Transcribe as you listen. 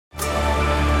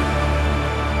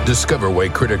Discover why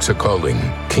critics are calling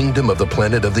Kingdom of the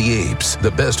Planet of the Apes the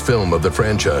best film of the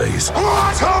franchise.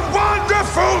 What a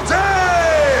wonderful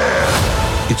day!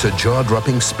 It's a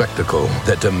jaw-dropping spectacle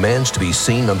that demands to be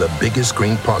seen on the biggest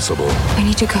screen possible. I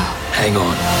need to go. Hang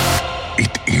on.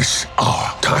 It is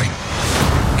our time.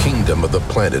 Kingdom of the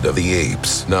Planet of the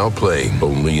Apes. Now playing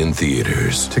only in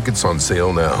theaters. Tickets on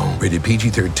sale now. Rated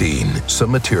PG-13.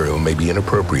 Some material may be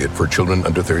inappropriate for children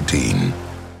under 13.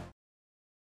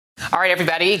 All right,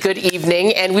 everybody, good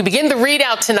evening. And we begin the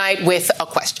ReidOut tonight with a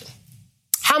question.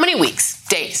 How many weeks,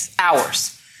 days,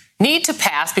 hours need to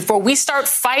pass before we start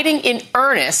fighting in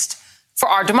earnest for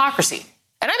our democracy?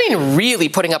 And I mean really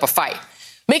putting up a fight,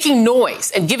 making noise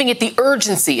and giving it the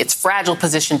urgency its fragile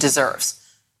position deserves.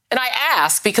 And I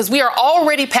ask because we are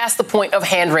already past the point of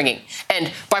hand-wringing.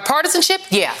 And bipartisanship,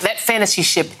 yeah, that fantasy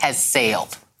ship has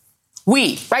sailed.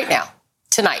 We, right now,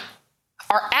 tonight,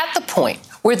 are at the point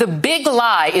where the big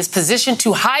lie is positioned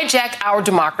to hijack our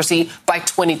democracy by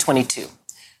 2022.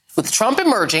 With Trump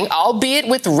emerging, albeit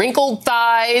with wrinkled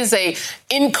thighs, a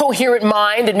incoherent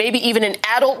mind, and maybe even an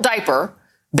adult diaper,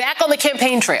 back on the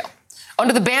campaign trail,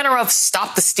 under the banner of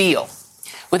Stop the Steal.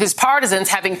 With his partisans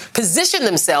having positioned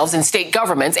themselves in state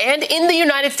governments and in the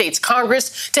United States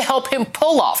Congress to help him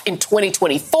pull off in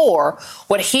 2024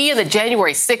 what he and the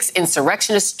January 6th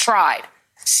insurrectionists tried,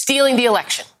 stealing the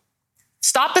election.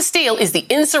 Stop the Steal is the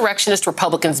insurrectionist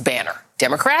Republicans' banner.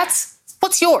 Democrats,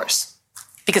 what's yours?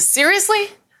 Because seriously,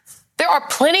 there are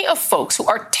plenty of folks who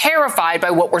are terrified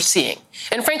by what we're seeing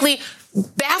and, frankly,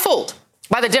 baffled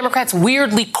by the Democrats'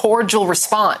 weirdly cordial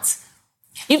response.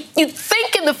 You'd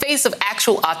think in the face of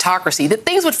actual autocracy that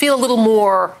things would feel a little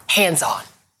more hands-on.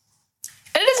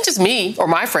 And it isn't just me or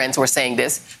my friends who are saying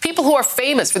this. People who are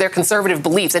famous for their conservative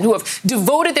beliefs and who have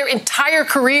devoted their entire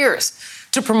careers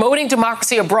to promoting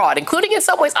democracy abroad, including in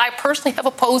some ways I personally have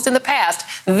opposed in the past,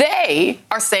 they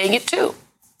are saying it too.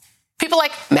 People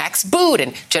like Max Boot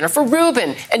and Jennifer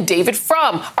Rubin and David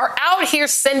Frum are out here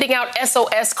sending out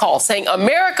SOS calls saying,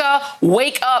 America,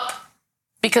 wake up,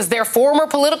 because their former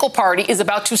political party is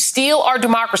about to steal our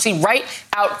democracy right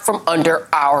out from under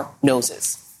our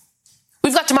noses.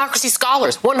 We've got democracy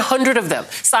scholars, 100 of them,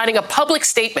 signing a public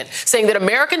statement saying that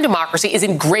American democracy is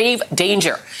in grave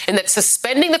danger and that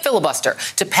suspending the filibuster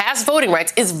to pass voting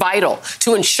rights is vital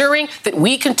to ensuring that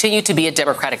we continue to be a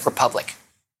democratic republic.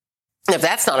 And if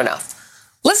that's not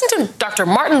enough, listen to Dr.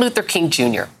 Martin Luther King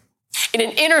Jr. in an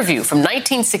interview from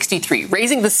 1963,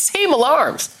 raising the same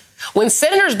alarms when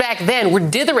senators back then were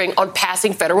dithering on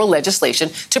passing federal legislation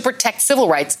to protect civil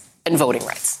rights and voting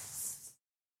rights.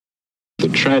 The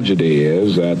tragedy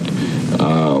is that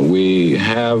we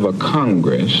have a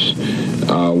Congress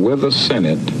with a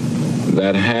Senate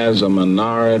that has a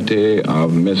minority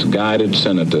of misguided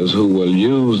senators who will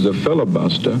use the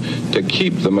filibuster to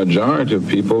keep the majority of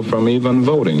people from even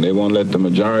voting. They won't let the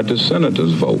majority of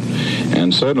senators vote.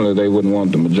 And certainly they wouldn't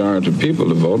want the majority of people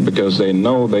to vote because they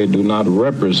know they do not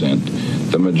represent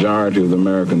the majority of the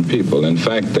American people. In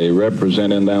fact, they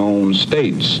represent in their own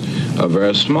states a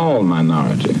very small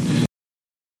minority.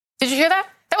 Did you hear that?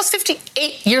 That was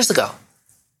 58 years ago.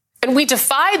 And we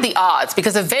defied the odds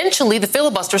because eventually the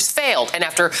filibusters failed. And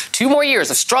after 2 more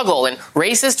years of struggle and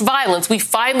racist violence, we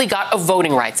finally got a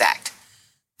Voting Rights Act.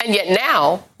 And yet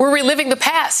now we're reliving the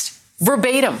past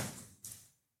verbatim.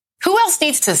 Who else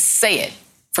needs to say it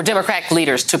for Democratic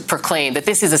leaders to proclaim that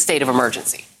this is a state of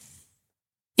emergency?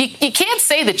 You can't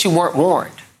say that you weren't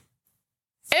warned.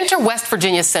 Enter West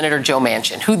Virginia Senator Joe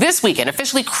Manchin, who this weekend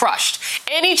officially crushed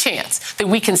any chance that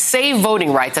we can save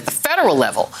voting rights at the federal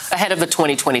level ahead of the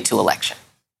 2022 election.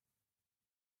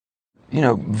 You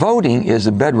know, voting is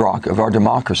the bedrock of our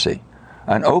democracy.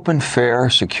 An open, fair,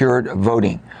 secured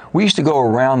voting. We used to go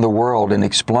around the world and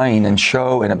explain and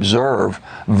show and observe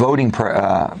voting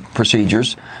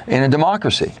procedures in a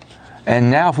democracy. And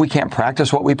now if we can't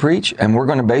practice what we preach, and we're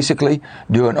going to basically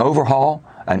do an overhaul,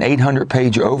 an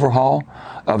 800-page overhaul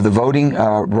of the voting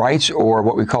rights, or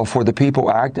what we call For the People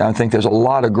Act. I think there's a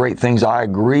lot of great things. I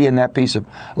agree in that piece of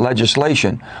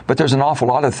legislation, but there's an awful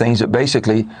lot of things that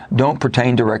basically don't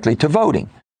pertain directly to voting.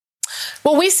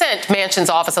 Well, we sent Manchin's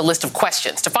office a list of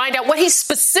questions to find out what he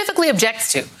specifically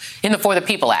objects to in the For the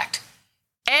People Act,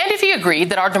 and if he agreed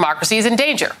that our democracy is in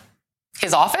danger.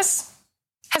 His office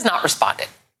has not responded.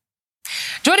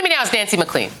 Joining me now is Nancy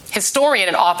MacLean, historian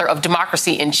and author of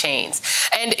Democracy in Chains.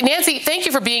 And Nancy, thank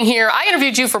you for being here. I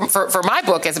interviewed you for my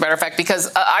book, as a matter of fact, because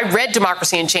I read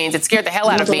Democracy in Chains. It scared the hell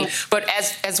out of me. But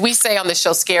as we say on this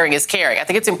show, scaring is caring. I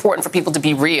think it's important for people to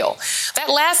be real. That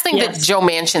last thing that Joe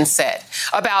Manchin said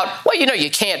about, well, you know,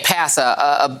 you can't pass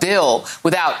a bill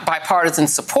without bipartisan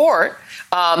support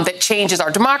that changes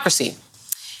our democracy.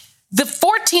 The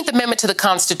 14th Amendment to the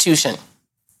Constitution.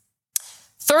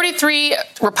 33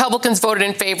 Republicans voted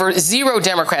in favor, 0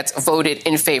 Democrats voted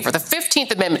in favor. The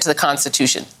 15th Amendment to the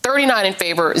Constitution, 39 in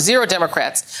favor, 0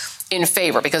 Democrats in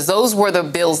favor, because those were the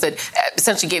bills that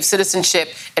essentially gave citizenship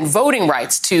and voting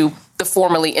rights to the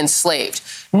formerly enslaved.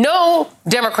 No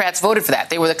Democrats voted for that.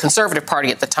 They were the Conservative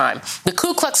Party at the time. The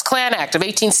Ku Klux Klan Act of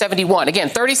 1871, again,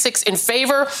 36 in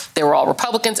favor. They were all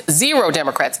Republicans, 0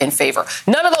 Democrats in favor.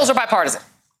 None of those are bipartisan.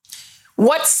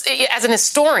 As an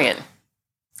historian,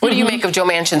 what do you make of Joe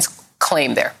Manchin's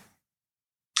claim there?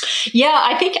 Yeah,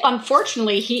 I think,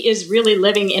 unfortunately, he is really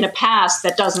living in a past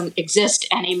that doesn't exist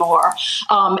anymore.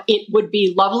 It would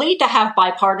be lovely to have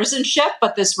bipartisanship,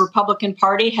 but this Republican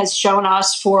Party has shown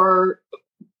us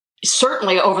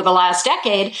certainly over the last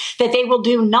decade that they will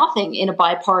do nothing in a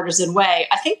bipartisan way.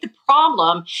 I think the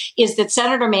problem is that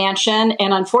Senator Manchin,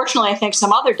 and unfortunately, I think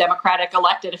some other Democratic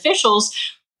elected officials,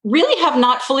 really have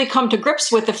not fully come to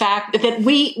grips with the fact that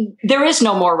there is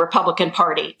no more Republican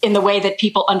Party in the way that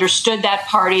people understood that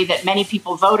party, that many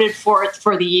people voted for it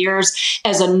for the years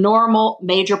as a normal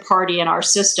major party in our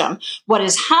system. What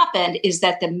has happened is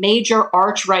that the major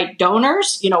arch-right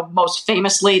donors, most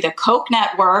famously the Koch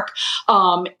network,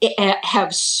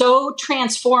 have so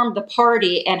transformed the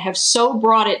party and have so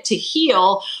brought it to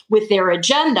heel with their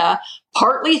agenda,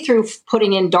 partly through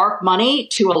putting in dark money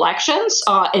to elections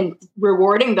and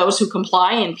rewarding those who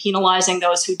comply and penalizing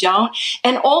those who don't,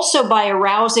 and also by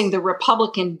arousing the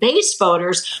Republican base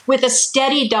voters with a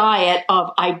steady diet of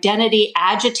identity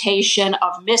agitation,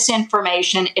 of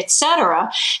misinformation, etc.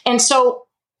 And so,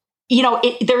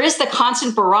 there is the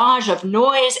constant barrage of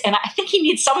noise, and I think he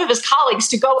needs some of his colleagues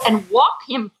to go and walk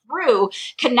him through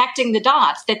connecting the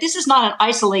dots, that this is not an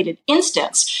isolated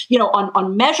instance.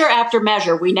 On measure after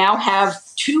measure, we now have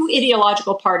 2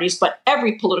 ideological parties, but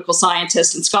every political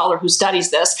scientist and scholar who studies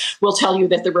this will tell you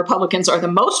that the Republicans are the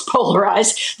most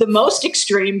polarized, the most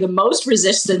extreme, the most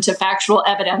resistant to factual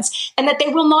evidence, and that they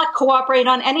will not cooperate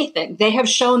on anything. They have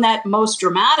shown that most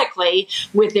dramatically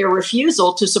with their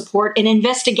refusal to support an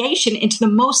investigation into the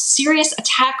most serious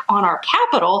attack on our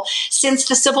Capitol since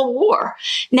the Civil War.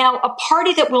 Now, a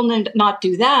party that will not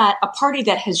do that, a party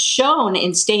that has shown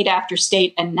in state after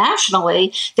state and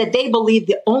nationally that they believe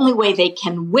the only way they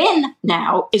can win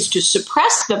now is to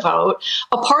suppress the vote,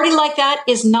 a party like that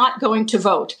is not going to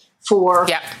vote for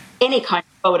any kind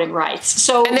of voting rights.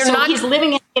 So he's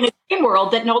living in a dream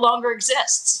world that no longer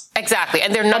exists. Exactly,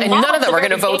 and none of them are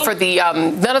going to vote for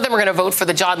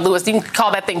the John Lewis. You can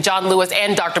call that thing John Lewis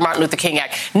and Dr. Martin Luther King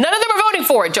Act. None of them are voting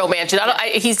for it, Joe Manchin.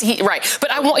 Right.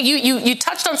 But I want you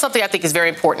touched on something I think is very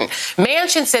important.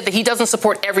 Manchin said that he doesn't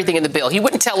support everything in the bill. He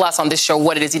wouldn't tell us on this show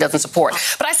what it is he doesn't support.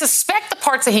 But I suspect the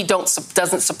parts that he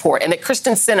doesn't support, and that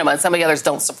Kristen Sinema and some of the others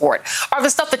don't support, are the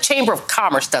stuff the Chamber of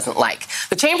Commerce doesn't like.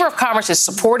 The Chamber of Commerce is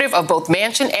supportive of both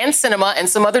Manchin and Sinema and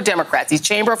some other Democrats, these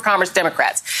Chamber of Commerce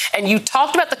Democrats. And you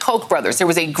talked about the Koch brothers. There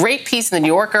was a great piece in the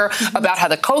New Yorker about how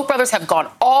the Koch brothers have gone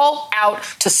all out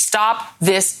to stop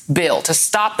this bill, to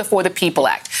stop the For the People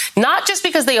Act. Not just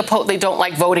because they don't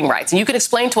like voting rights. And you can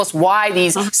explain to us why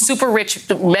these super rich,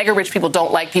 mega rich people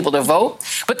don't like people to vote,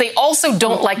 but they also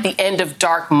don't like the end of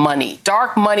dark money.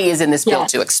 Dark money is in this bill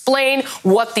too. Explain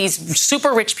what these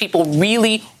super rich people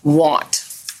really want.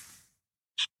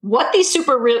 What these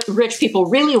super rich people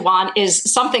really want is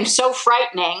something so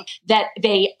frightening that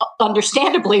they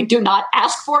understandably do not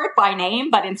ask for it by name,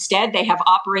 but instead they have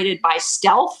operated by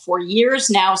stealth for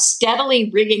years now, steadily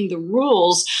rigging the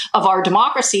rules of our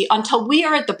democracy until we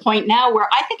are at the point now where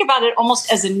I think about it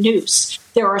almost as a noose.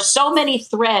 There are so many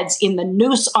threads in the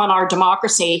noose on our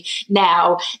democracy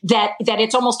now that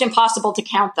it's almost impossible to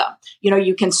count them.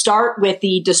 You can start with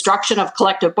the destruction of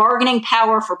collective bargaining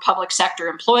power for public sector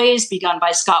employees begun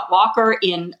by Scott Walker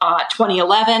in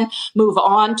 2011, move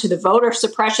on to the voter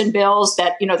suppression bills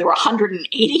that, there were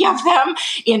 180 of them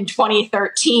in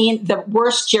 2013, the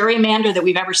worst gerrymander that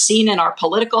we've ever seen in our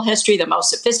political history, the most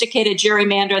sophisticated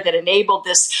gerrymander that enabled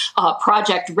this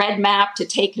Project Red Map to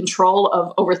take control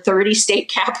of over 30 state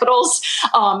capitals,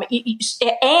 and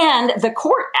the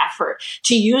court effort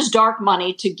to use dark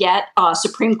money to get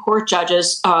Supreme Court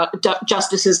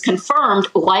justices confirmed,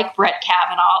 like Brett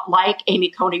Kavanaugh, like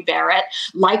Amy Coney Barrett,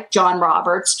 like John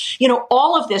Roberts.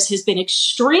 All of this has been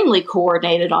extremely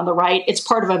coordinated on the right. It's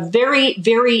part of a very,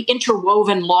 very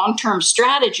interwoven long-term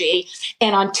strategy.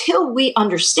 And until we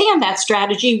understand that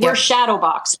strategy, we're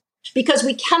shadowboxing. because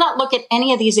we cannot look at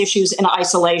any of these issues in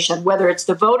isolation, whether it's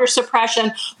the voter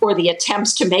suppression or the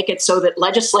attempts to make it so that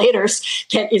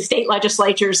state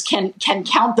legislatures can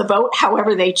count the vote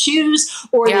however they choose,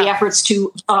 or the efforts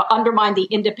to undermine the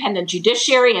independent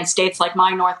judiciary in states like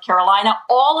my North Carolina.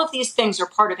 All of these things are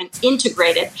part of an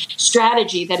integrated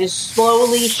strategy that is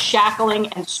slowly shackling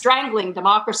and strangling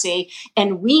democracy.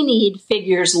 And we need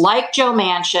figures like Joe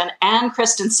Manchin and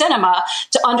Kristen Sinema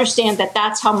to understand that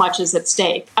that's how much is at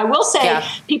stake. I will say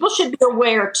people should be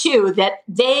aware, too, that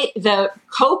the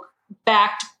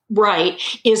Koch-backed right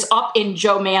is up in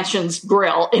Joe Manchin's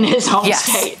grill in his home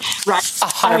state, right?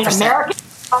 100%. I mean, American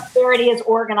Prosperity is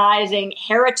organizing,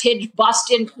 Heritage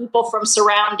busting people from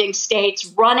surrounding states,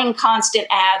 running constant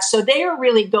ads. So they are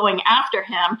really going after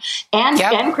him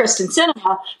and Kristen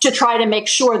Sinema to try to make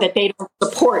sure that they don't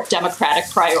support Democratic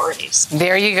priorities.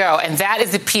 There you go. And that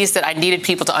is the piece that I needed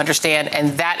people to understand.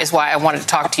 And that is why I wanted to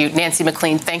talk to you. Nancy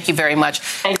MacLean, thank you very much.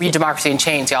 Read Democracy in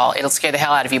Chains, y'all. It'll scare the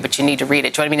hell out of you, but you need to read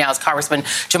it. Joining me now is Congressman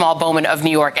Jamal Bowman of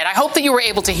New York. And I hope that you were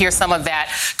able to hear some of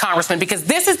that, Congressman, because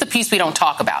this is the piece we don't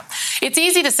talk about. It's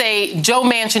easy to say Joe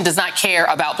Manchin does not care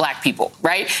about black people,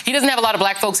 right? He doesn't have a lot of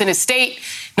black folks in his state.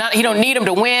 He don't need them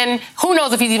to win. Who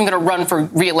knows if he's even going to run for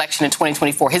re-election in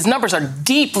 2024? His numbers are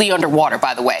deeply underwater,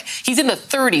 by the way. He's in the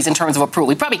 30s in terms of approval.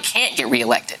 He probably can't get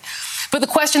reelected. But the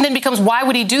question then becomes, why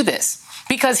would he do this?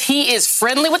 Because he is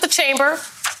friendly with the chamber.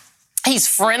 He's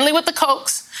friendly with the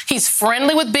Kochs. He's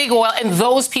friendly with big oil, and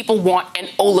those people want an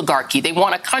oligarchy. They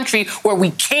want a country where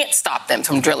we can't stop them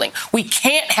from drilling. We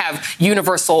can't have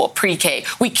universal pre-K.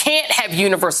 We can't have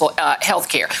universal health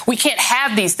care. We can't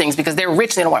have these things because they're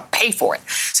rich and they don't want to pay for it.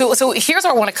 So here's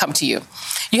where I want to come to you.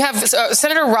 You have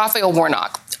Senator Raphael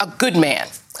Warnock, a good man,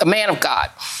 a man of God,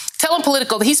 telling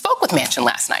Politico that he spoke with Manchin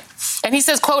last night. And he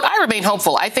says, quote, "I remain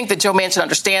hopeful. I think that Joe Manchin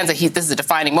understands that this is a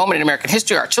defining moment in American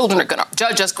history. Our children are going to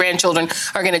judge us. Grandchildren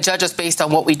are going to judge us based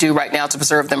on what we do right now to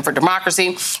preserve them for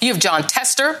democracy." You have John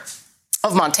Tester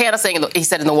of Montana saying, he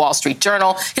said in the Wall Street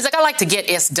Journal, he's like, "I like to get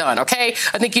it done, okay?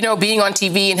 I think, being on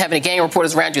TV and having a gang of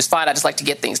reporters around you is fine. I just like to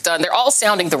get things done." They're all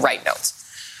sounding the right notes.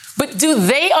 But do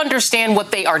they understand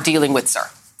what they are dealing with, sir,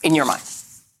 in your mind?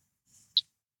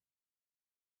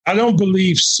 I don't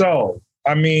believe so.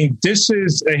 I mean, this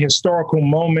is a historical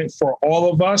moment for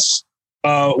all of us.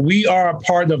 We are a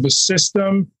part of a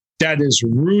system that is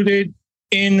rooted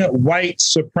in white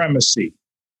supremacy.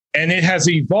 And it has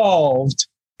evolved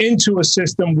into a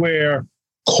system where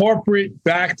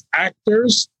corporate-backed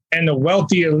actors and the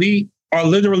wealthy elite are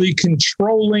literally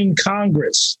controlling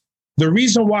Congress. The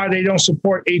reason why they don't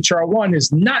support H.R. 1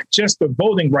 is not just the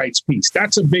voting rights piece.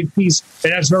 That's a big piece,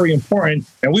 and that's very important.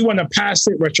 And we want to pass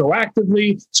it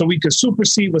retroactively so we could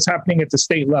supersede what's happening at the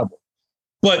state level.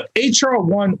 But H.R.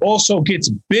 1 also gets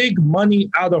big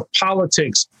money out of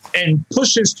politics and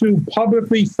pushes to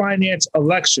publicly finance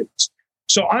elections.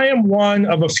 So I am one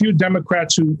of a few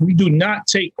Democrats who we do not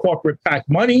take corporate PAC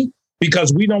money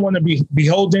because we don't want to be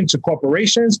beholden to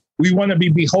corporations. We want to be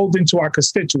beholden to our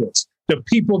constituents, the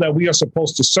people that we are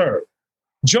supposed to serve.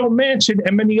 Joe Manchin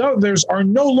and many others are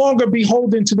no longer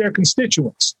beholden to their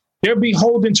constituents. They're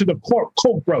beholden to the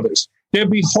Koch brothers. They're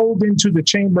beholden to the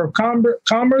Chamber of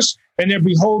Commerce, and they're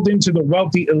beholden to the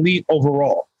wealthy elite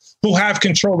overall, who have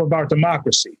control of our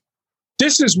democracy.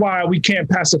 This is why we can't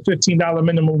pass a $15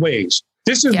 minimum wage.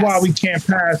 This is why we can't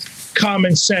pass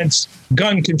common sense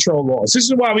gun control laws. This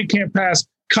is why we can't pass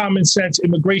common sense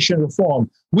immigration reform.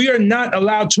 We are not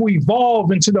allowed to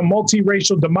evolve into the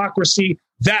multiracial democracy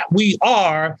that we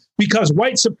are because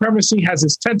white supremacy has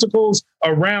its tentacles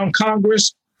around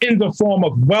Congress in the form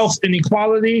of wealth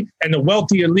inequality and the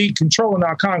wealthy elite controlling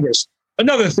our Congress.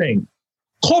 Another thing,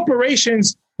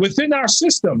 corporations within our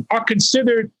system are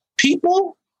considered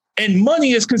people and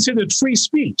money is considered free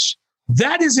speech.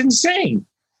 That is insane.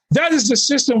 That is the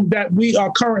system that we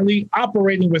are currently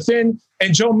operating within.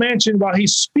 And Joe Manchin, while he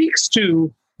speaks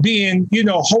to being,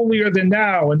 holier than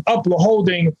thou and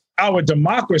upholding our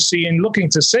democracy and looking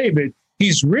to save it,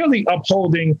 he's really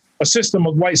upholding a system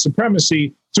of white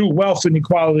supremacy through wealth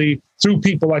inequality, through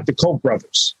people like the Koch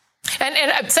brothers.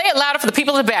 And say it louder for the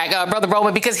people in the back, Brother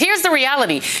Bowman, because here's the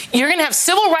reality. You're going to have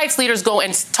civil rights leaders go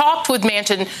and talk with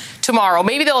Manchin tomorrow.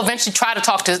 Maybe they'll eventually try to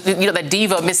talk to, the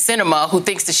diva, Miss Sinema, who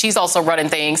thinks that she's also running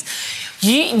things.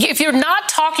 If you're not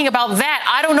talking about that,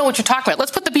 I don't know what you're talking about.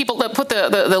 Let's put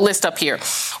the list up here.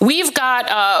 We've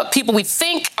got people we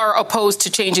think are opposed to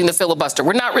changing the filibuster.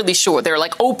 We're not really sure. They're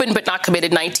like open but not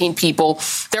committed, 19 people.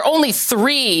 There are only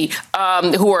 3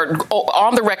 who are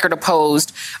on the record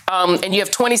opposed, and you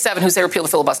have 27 who say repeal the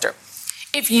filibuster.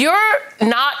 If you're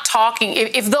not talking,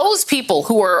 if those people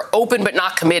who are open but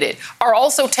not committed are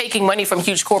also taking money from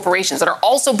huge corporations that are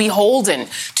also beholden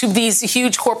to these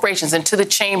huge corporations and to the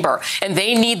chamber, and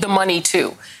they need the money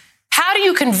too, how do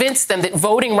you convince them that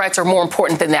voting rights are more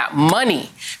important than that money?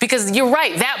 Because you're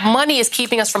right, that money is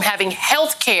keeping us from having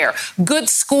health care, good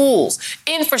schools,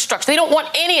 infrastructure. They don't want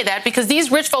any of that because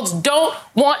these rich folks don't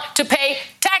want to pay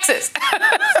taxes.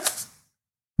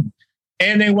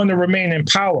 And they want to remain in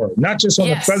power, not just on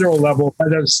the federal level,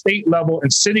 but at the state level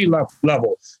and city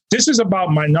level. This is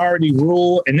about minority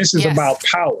rule, and this is about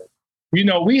power. You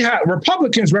know,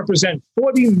 Republicans represent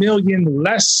 40 million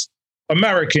less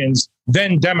Americans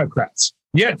than Democrats,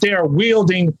 yet they are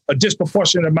wielding a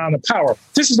disproportionate amount of power.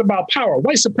 This is about power.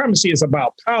 White supremacy is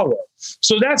about power.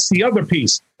 So that's the other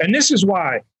piece. And this is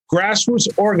why grassroots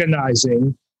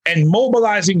organizing and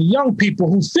mobilizing young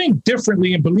people who think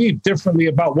differently and believe differently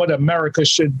about what America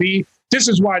should be. This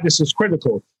is why this is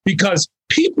critical, because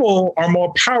people are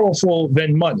more powerful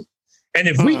than money. And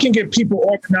if we can get people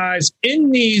organized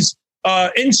in these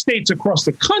in states across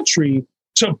the country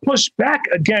to push back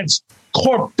against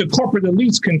the corporate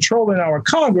elites controlling our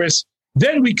Congress,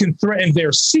 then we can threaten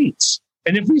their seats.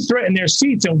 And if we threaten their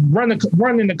seats and run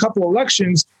in a couple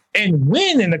elections and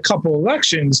win in a couple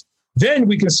elections, then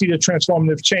we can see the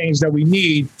transformative change that we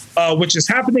need, which is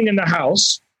happening in the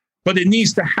House, but it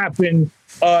needs to happen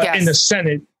in the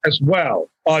Senate as well.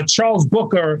 Charles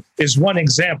Booker is one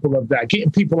example of that.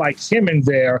 Getting people like him in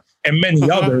there and many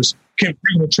others can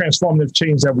bring the transformative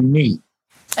change that we need.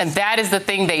 And that is the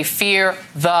thing they fear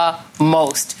the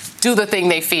most. Do the thing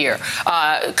they fear.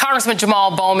 Congressman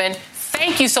Jamal Bowman,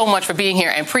 thank you so much for being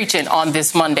here and preaching on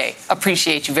this Monday.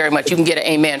 Appreciate you very much. You can get an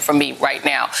amen from me right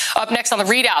now. Up next on the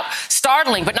ReidOut,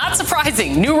 startling but not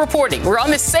surprising new reporting. We're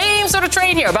on the same sort of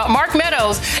train here about Mark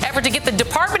Meadows' effort to get the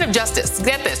Department of Justice,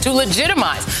 get this, to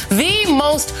legitimize the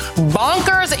most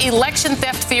bonkers election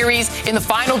theft theories in the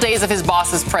final days of his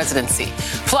boss's presidency.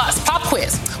 Plus, pop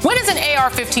quiz. When is an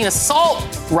AR-15 assault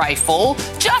rifle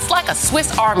just like a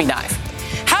Swiss Army knife?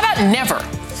 How about never?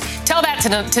 Tell that to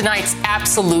tonight's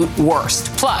absolute worst.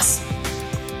 Plus,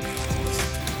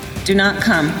 do not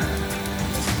come.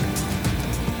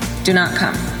 Do not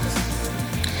come.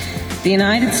 The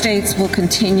United States will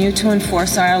continue to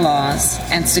enforce our laws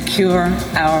and secure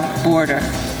our border.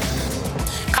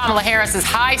 Kamala Harris's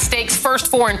high-stakes first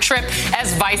foreign trip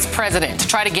as vice president to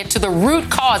try to get to the root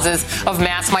causes of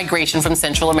mass migration from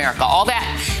Central America. All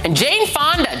that. And Jane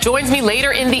Fonda joins me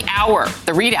later in the hour.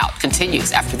 The ReidOut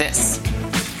continues after this.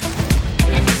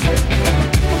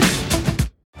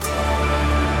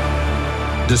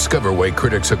 Discover why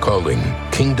critics are calling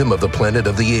Kingdom of the Planet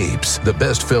of the Apes the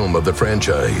best film of the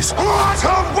franchise. What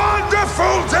a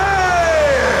wonderful day!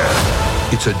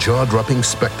 It's a jaw-dropping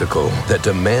spectacle that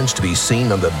demands to be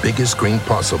seen on the biggest screen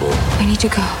possible. I need to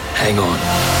go. Hang on.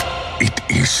 It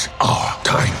is our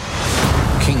time.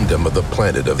 Kingdom of the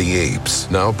Planet of the Apes,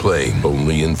 now playing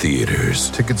only in theaters.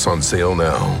 Tickets on sale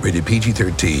now. Rated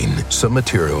PG-13. Some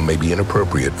material may be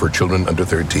inappropriate for children under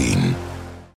 13.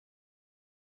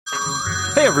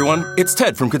 Hey everyone, it's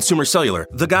Ted from Consumer Cellular,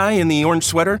 the guy in the orange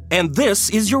sweater, and this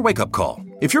is your wake-up call.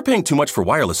 If you're paying too much for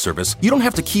wireless service, you don't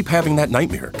have to keep having that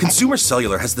nightmare. Consumer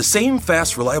Cellular has the same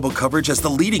fast, reliable coverage as the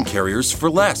leading carriers for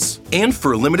less. And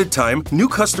for a limited time, new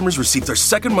customers receive their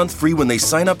second month free when they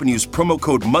sign up and use promo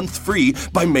code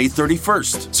MONTHFREE by May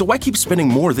 31st. So why keep spending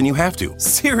more than you have to?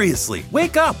 Seriously,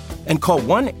 wake up and call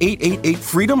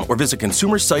 1-888-FREEDOM or visit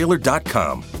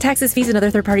consumercellular.com. Taxes, fees, and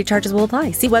other third-party charges will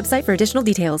apply. See website for additional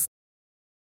details.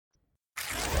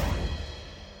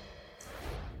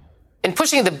 In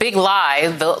pushing the big lie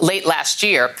late last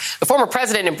year, the former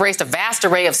president embraced a vast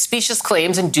array of specious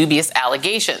claims and dubious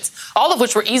allegations, all of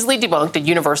which were easily debunked and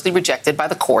universally rejected by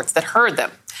the courts that heard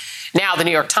them. Now, the New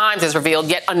York Times has revealed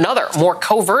yet another, more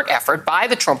covert effort by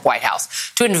the Trump White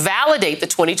House to invalidate the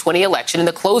 2020 election in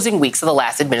the closing weeks of the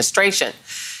last administration.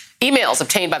 Emails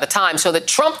obtained by the Times show that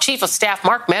Trump Chief of Staff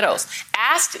Mark Meadows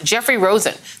asked Jeffrey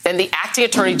Rosen, then the acting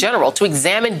attorney general, to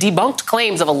examine debunked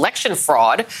claims of election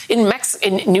fraud in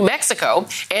New Mexico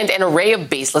and an array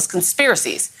of baseless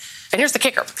conspiracies. And here's the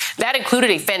kicker. That included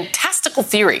a fantastical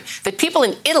theory that people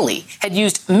in Italy had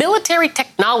used military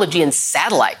technology and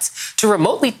satellites to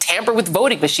remotely tamper with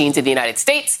voting machines in the United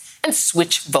States and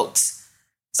switch votes.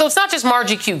 So it's not just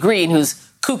Margie Q. Green who's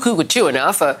cuckoo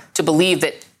enough to believe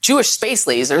that Jewish space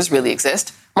lasers really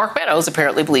exist. Mark Meadows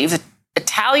apparently believes that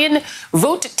Italian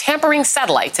vote-tampering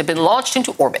satellites have been launched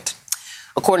into orbit.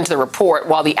 According to the report,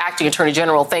 while the acting attorney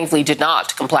general thankfully did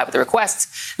not comply with the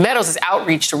requests, Meadows'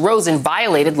 outreach to Rosen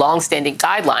violated longstanding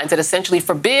guidelines that essentially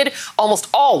forbid almost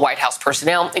all White House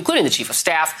personnel, including the chief of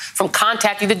staff, from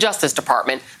contacting the Justice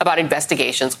Department about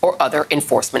investigations or other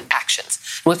enforcement actions.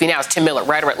 And with me now is Tim Miller,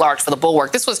 writer at large for The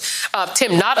Bulwark. This was,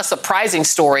 Tim, not a surprising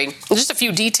story. Just a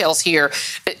few details here.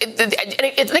 I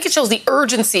think it shows the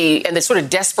urgency and the sort of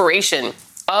desperation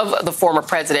of the former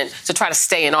president to try to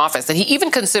stay in office, that he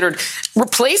even considered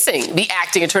replacing the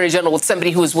acting attorney general with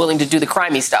somebody who was willing to do the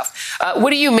crimey stuff.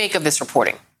 What do you make of this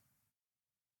reporting?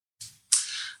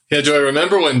 Yeah, Joy,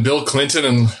 remember when Bill Clinton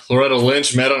and Loretta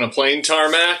Lynch met on a plane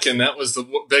tarmac, and that was the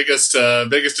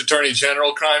biggest attorney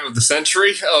general crime of the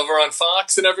century over on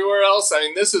Fox and everywhere else? I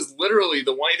mean, this is literally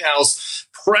the White House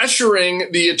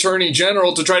pressuring the attorney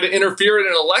general to try to interfere in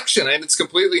an election, and it's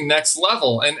completely next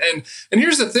level. And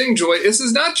here's the thing, Joy, this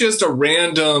is not just a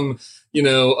random,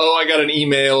 I got an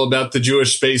email about the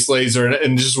Jewish space laser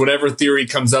and just whatever theory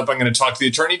comes up, I'm going to talk to the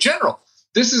attorney general.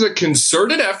 This is a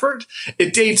concerted effort.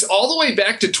 It dates all the way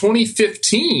back to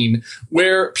 2015,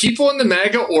 where people in the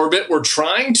MAGA orbit were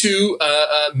trying to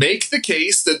make the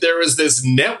case that there is this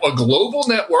a global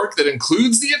network that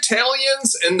includes the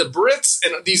Italians and the Brits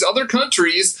and these other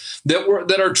countries that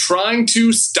are trying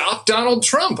to stop Donald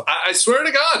Trump. I swear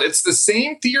to God, it's the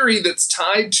same theory that's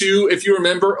tied to, if you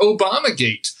remember,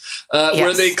 Obamagate. Yes.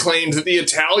 Where they claimed that the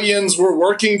Italians were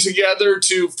working together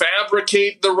to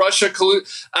fabricate the Russia collusion.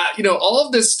 All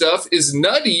of this stuff is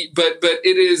nutty, but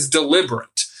it is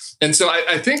deliberate. And so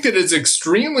I think that it's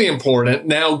extremely important,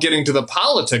 now getting to the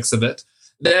politics of it,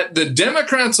 that the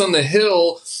Democrats on the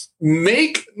Hill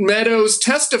make Meadows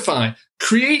testify.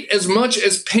 Create as much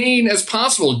as pain as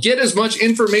possible. Get as much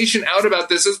information out about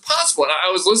this as possible. And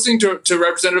I was listening to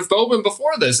Representative Bowman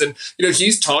before this, and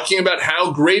he's talking about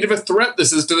how great of a threat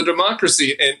this is to the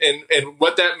democracy and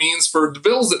what that means for the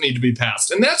bills that need to be passed.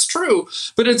 And that's true,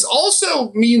 but it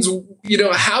also means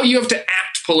how you have to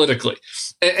act politically.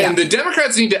 And the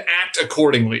Democrats need to act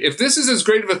accordingly. If this is as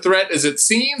great of a threat as it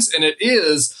seems, and it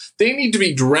is, they need to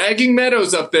be dragging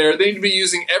Meadows up there. They need to be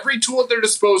using every tool at their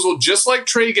disposal, just like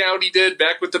Trey Gowdy did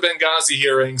back with the Benghazi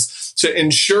hearings, to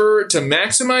ensure to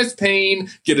maximize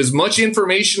pain, get as much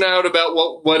information out about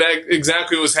what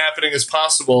exactly was happening as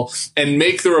possible, and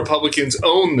make the Republicans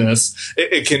own this.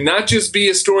 It cannot just be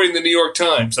a story in the New York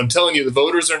Times. I'm telling you, the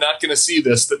voters are not going to see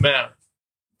this that matter.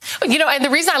 And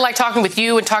the reason I like talking with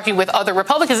you and talking with other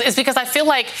Republicans is because I feel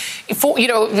like,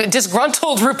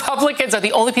 disgruntled Republicans are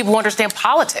the only people who understand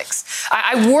politics.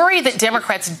 I worry that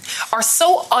Democrats are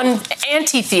so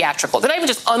anti-theatrical. They're not even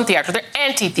just untheatrical, they're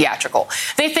anti-theatrical.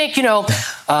 They think,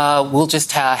 we'll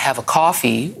just have a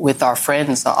coffee with our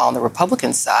friends on the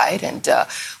Republican side, and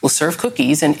we'll serve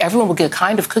cookies, and everyone will get a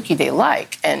kind of cookie they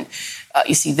like. And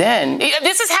you see, then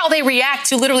this is how they react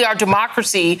to literally our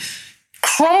democracy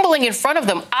crumbling in front of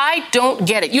them. I don't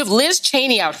get it. You have Liz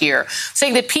Cheney out here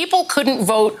saying that people couldn't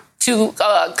vote to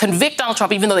convict Donald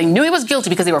Trump, even though they knew he was guilty,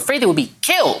 because they were afraid they would be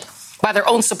killed by their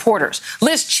own supporters.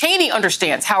 Liz Cheney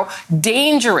understands how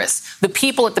dangerous the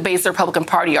people at the base of the Republican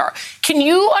Party are. Can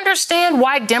you understand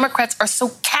why Democrats are so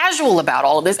casual about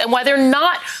all of this and why they're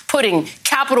not putting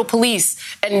Capitol Police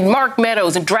and Mark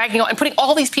Meadows and dragging on and putting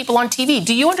all these people on TV?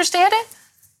 Do you understand it?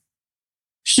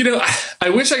 I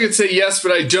wish I could say yes,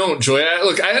 but I don't, Joy.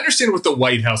 I understand what the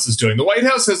White House is doing. The White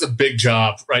House has a big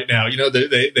job right now.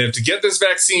 They have to get this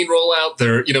vaccine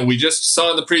rollout. We just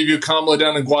saw in the preview Kamala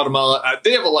down in Guatemala.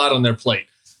 They have a lot on their plate.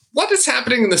 What is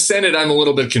happening in the Senate, I'm a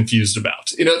little bit confused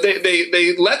about.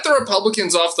 They let the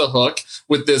Republicans off the hook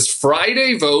with this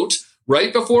Friday vote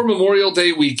right before Memorial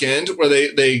Day weekend, where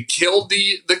they killed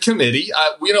the committee.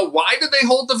 Why did they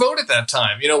hold the vote at that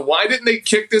time? Why didn't they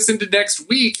kick this into next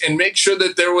week and make sure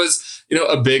that there was,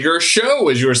 a bigger show,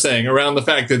 as you were saying, around the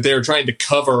fact that they're trying to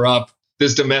cover up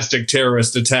this domestic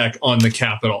terrorist attack on the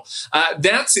Capitol?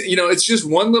 It's just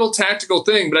one little tactical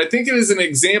thing, but I think it is an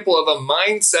example of a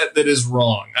mindset that is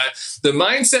wrong. The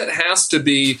mindset has to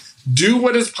be, do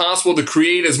what is possible to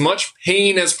create as much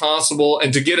pain as possible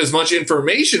and to get as much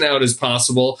information out as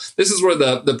possible. This is where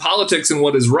the politics and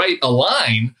what is right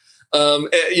align,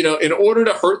 in order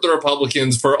to hurt the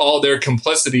Republicans for all their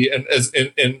complicity and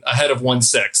ahead of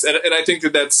 1/6. And I think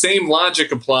that same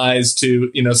logic applies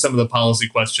to, some of the policy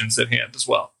questions at hand as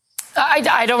well.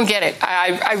 I don't get it.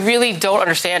 I really don't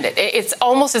understand it. It's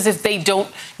almost as if they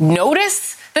don't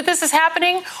notice that this is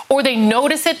happening, or they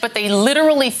notice it, but they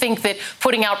literally think that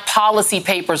putting out policy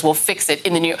papers will fix it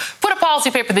in the New York. Put a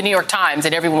policy paper in the New York Times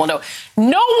and everyone will know.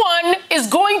 No one is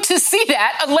going to see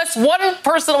that unless one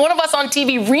of us on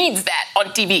TV reads that on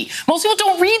TV. Most people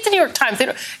don't read the New York Times.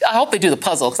 I hope they do the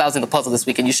puzzle, because I was in the puzzle this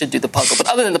week, and you should do the puzzle. But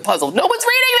other than the puzzle, no one's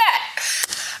reading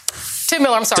that. Tim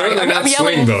Miller, I'm sorry. Certainly not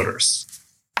swing voters.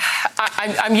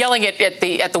 I'm yelling at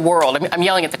the world. I'm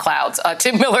yelling at the clouds.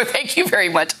 Tim Miller, thank you very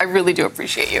much. I really do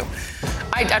appreciate you.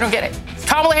 I don't get it.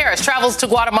 Kamala Harris travels to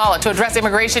Guatemala to address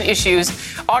immigration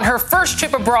issues on her first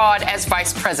trip abroad as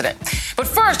vice president. But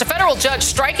first, a federal judge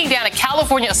striking down a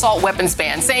California assault weapons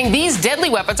ban, saying these deadly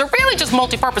weapons are really just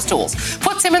multi-purpose tools,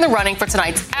 puts him in the running for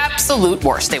tonight's absolute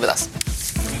worst. Stay with us.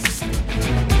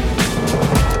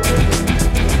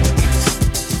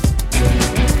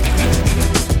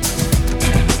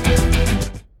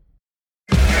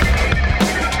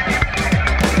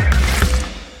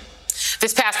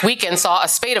 This past weekend saw a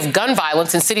spate of gun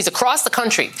violence in cities across the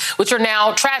country, which are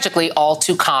now tragically all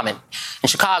too common. In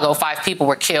Chicago, 5 people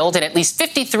were killed and at least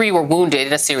 53 were wounded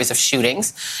in a series of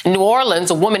shootings. In New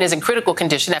Orleans, a woman is in critical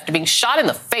condition after being shot in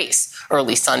the face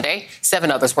early Sunday.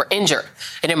 7 others were injured.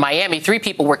 And in Miami, 3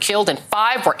 people were killed and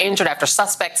 5 were injured after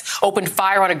suspects opened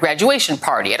fire on a graduation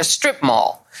party at a strip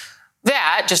mall.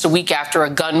 That just a week after a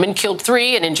gunman killed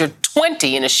 3 and injured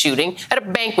 20 in a shooting at a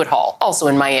banquet hall, also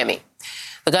in Miami.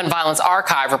 The Gun Violence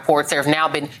Archive reports there have now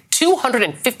been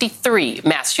 253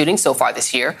 mass shootings so far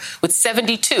this year, with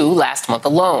 72 last month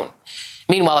alone.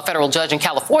 Meanwhile, a federal judge in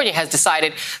California has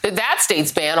decided that that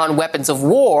state's ban on weapons of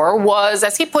war was,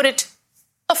 as he put it,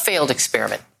 a failed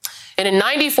experiment. In a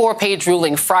 94-page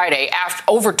ruling Friday, after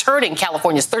overturning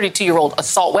California's 32-year-old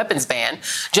assault weapons ban,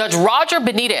 Judge Roger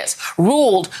Benitez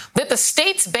ruled that the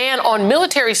state's ban on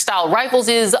military-style rifles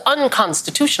is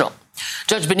unconstitutional.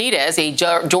 Judge Benitez,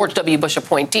 a George W. Bush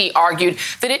appointee, argued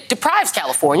that it deprives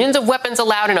Californians of weapons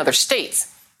allowed in other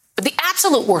states. But the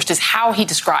absolute worst is how he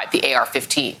described the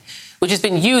AR-15, which has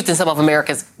been used in some of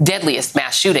America's deadliest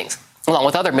mass shootings, along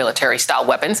with other military-style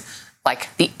weapons like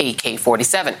the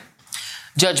AK-47.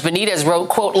 Judge Benitez wrote,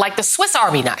 quote, like the Swiss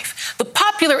Army knife, the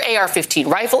popular AR-15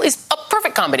 rifle is a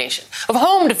perfect combination of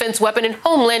home defense weapon and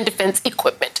homeland defense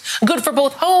equipment, good for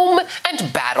both home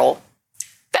and battle.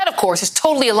 That, of course, is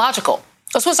totally illogical.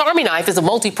 A Swiss Army knife is a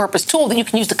multi-purpose tool that you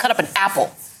can use to cut up an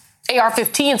apple.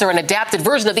 AR-15s are an adapted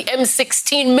version of the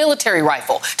M16 military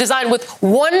rifle, designed with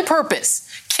one purpose,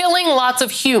 killing lots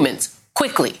of humans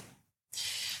quickly.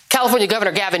 California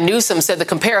Governor Gavin Newsom said the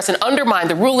comparison undermined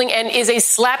the ruling and is a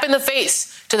slap in the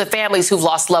face to the families who've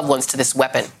lost loved ones to this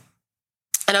weapon.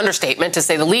 An understatement, to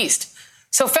say the least.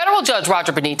 So federal judge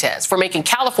Roger Benitez for making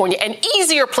California an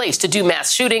easier place to do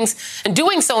mass shootings and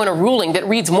doing so in a ruling that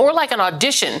reads more like an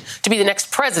audition to be the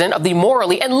next president of the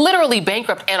morally and literally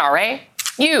bankrupt NRA,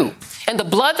 you, and the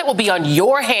blood that will be on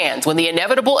your hands when the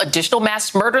inevitable additional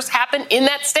mass murders happen in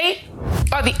that state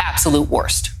are the absolute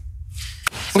worst.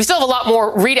 We still have a lot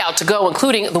more ReidOut to go,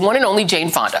 including the one and only Jane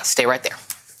Fonda. Stay right there.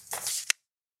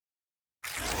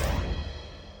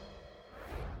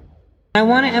 I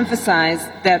want to emphasize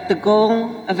that the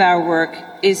goal of our work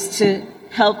is to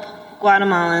help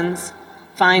Guatemalans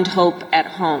find hope at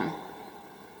home.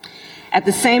 At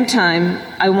the same time,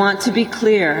 I want to be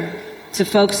clear to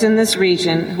folks in this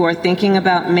region who are thinking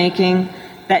about making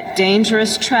that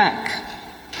dangerous trek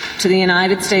to the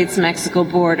United States-Mexico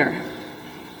border.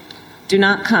 Do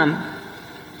not come.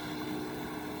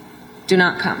 Do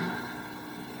not come.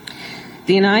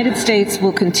 The United States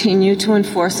will continue to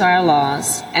enforce our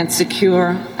laws and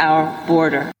secure our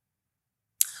border.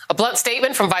 A blunt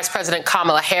statement from Vice President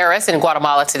Kamala Harris in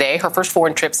Guatemala today, her first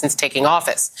foreign trip since taking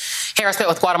office. Harris met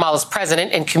with Guatemala's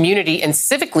president and community and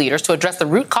civic leaders to address the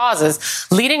root causes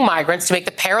leading migrants to make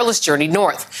the perilous journey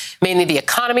north, mainly the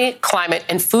economy, climate,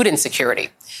 and food insecurity.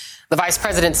 The vice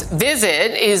president's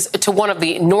visit is to one of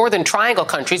the Northern Triangle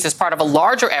countries as part of a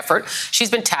larger effort she's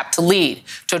been tapped to lead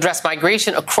to address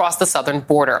migration across the southern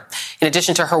border. In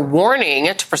addition to her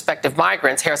warning to prospective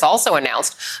migrants, Harris also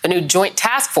announced a new joint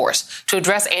task force to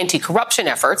address anti-corruption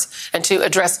efforts and to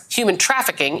address human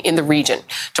trafficking in the region.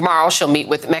 Tomorrow, she'll meet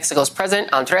with Mexico's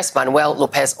President Andrés Manuel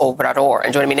López Obrador.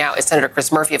 And joining me now is Senator Chris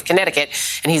Murphy of Connecticut,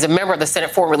 and he's a member of the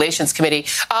Senate Foreign Relations Committee.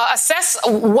 Assess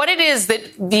what it is that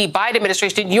the Biden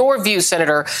administration, in your view,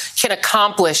 Senator, can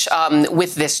accomplish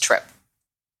with this trip.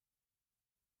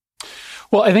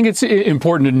 Well, I think it's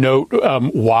important to note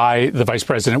why the vice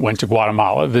president went to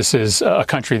Guatemala. This is a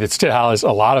country that still has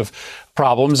a lot of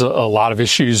problems, a lot of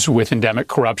issues with endemic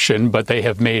corruption, but they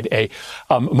have made a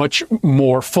much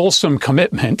more fulsome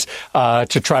commitment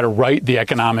to try to right the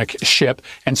economic ship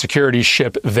and security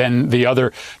ship than the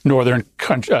other Northern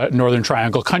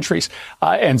Triangle countries.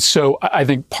 And so I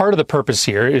think part of the purpose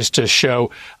here is to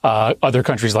show other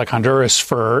countries like Honduras,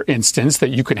 for instance, that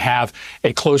you can have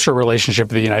a closer relationship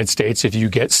with the United States if you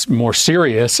get more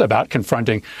serious about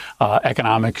confronting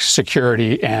economic,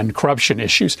 security, and corruption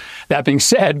issues. That being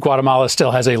said, Guatemala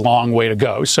still has a long way to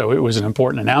go. So it was an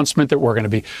important announcement that we're going to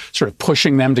be sort of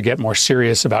pushing them to get more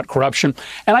serious about corruption.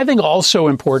 And I think also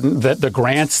important that the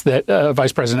grants that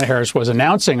Vice President Harris was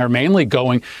announcing are mainly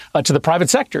going to the private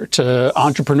sector, to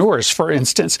entrepreneurs, for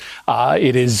instance.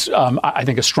 It is, I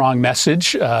think, a strong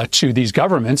message to these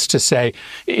governments to say,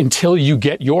 until you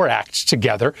get your act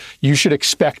together, you should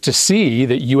expect to see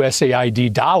that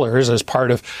USAID dollars as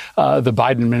part of the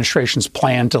Biden administration's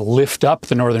plan to lift up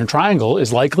the Northern Triangle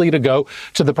is likely to go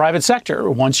to the private sector.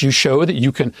 Once you show that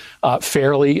you can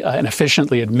fairly and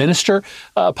efficiently administer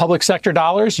public sector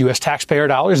dollars, U.S. taxpayer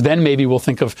dollars, then maybe we'll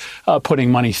think of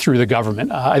putting money through the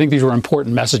government. I think these were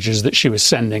important messages that she was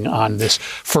sending on this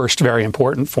first very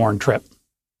important foreign trip.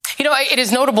 You know, it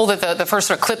is notable that the first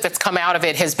sort of clip that's come out of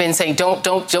it has been saying, don't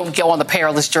go on the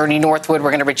perilous journey northward.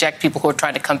 We're going to reject people who are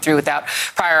trying to come through without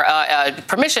prior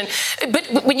permission.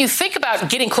 But when you think about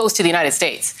getting close to the United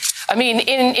States, I mean,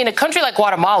 in a country like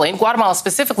Guatemala, in Guatemala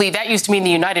specifically, that used to mean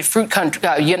the United Fruit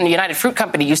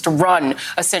Company used to run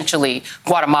essentially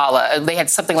Guatemala. They had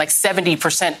something like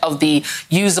 70% of the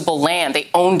usable land. They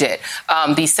owned it.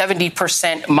 The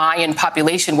 70% Mayan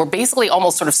population were basically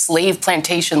almost sort of slave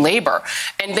plantation labor.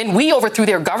 And then we overthrew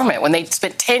their government when they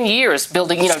spent 10 years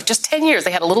building, just 10 years.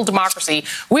 They had a little democracy.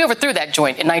 We overthrew that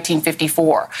joint in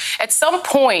 1954. At some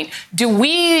point, do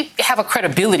we have a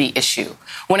credibility issue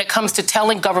when it comes to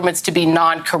telling governments to be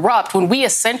non-corrupt when we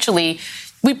essentially,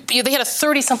 they had a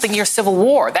 30-something year civil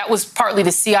war? That was partly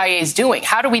the CIA's doing.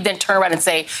 How do we then turn around and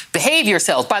say, behave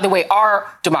yourselves? By the way,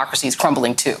 our democracy is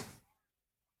crumbling too.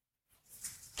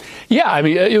 Yeah, I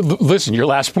mean, listen, your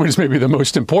last point is maybe the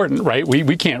most important, right?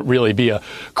 We can't really be a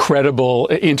credible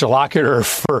interlocutor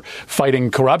for fighting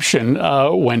corruption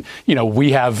when,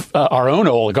 we have our own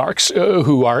oligarchs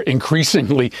who are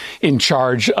increasingly in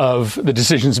charge of the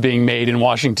decisions being made in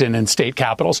Washington and state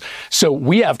capitals. So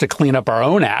we have to clean up our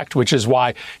own act, which is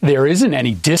why there isn't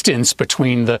any distance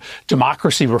between the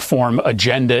democracy reform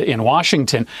agenda in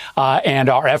Washington and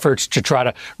our efforts to try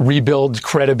to rebuild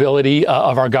credibility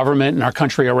of our government and our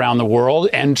country around the world,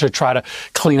 and to try to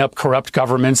clean up corrupt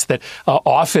governments that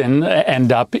often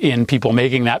end up in people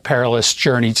making that perilous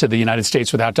journey to the United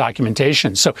States without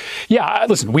documentation. So, yeah,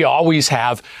 listen, we always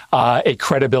have a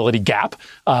credibility gap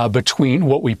between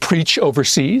what we preach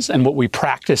overseas and what we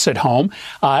practice at home.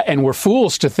 And we're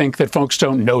fools to think that folks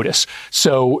don't notice.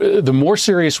 So the more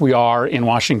serious we are in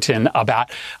Washington about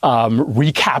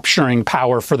recapturing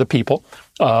power for the people,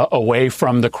 away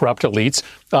from the corrupt elites,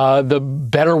 the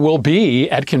better we'll be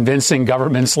at convincing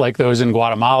governments like those in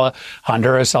Guatemala,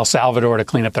 Honduras, El Salvador to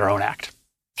clean up their own act.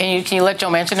 Can you let Joe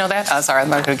Manchin know that? Sorry, I'm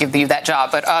not going to give you that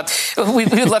job, but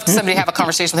we'd love to somebody have a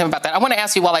conversation with him about that. I want to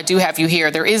ask you, while I do have you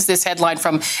here, there is this headline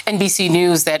from NBC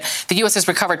News that the U.S. has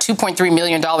recovered $2.3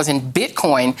 million in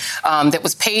Bitcoin that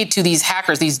was paid to these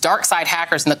hackers, these dark side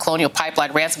hackers in the Colonial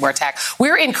Pipeline ransomware attack.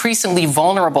 We're increasingly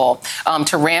vulnerable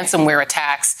to ransomware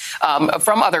attacks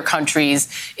from other countries.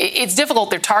 It's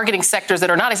difficult. They're targeting sectors that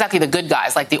are not exactly the good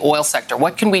guys, like the oil sector.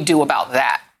 What can we do about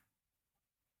that?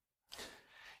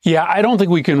 Yeah, I don't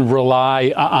think we can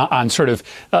rely on sort of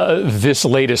this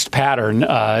latest pattern.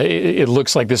 It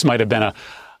looks like this might have been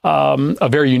a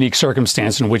very unique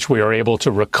circumstance in which we are able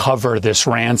to recover this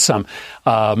ransom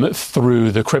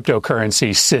through the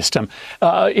cryptocurrency system.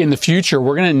 In the future,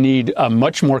 we're going to need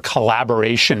much more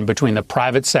collaboration between the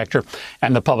private sector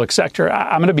and the public sector.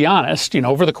 I'm going to be honest,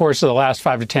 over the course of the last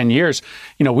 5 to 10 years,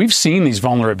 we've seen these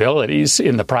vulnerabilities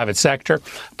in the private sector,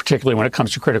 particularly when it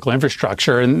comes to critical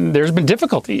infrastructure. And there's been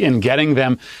difficulty in getting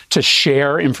them to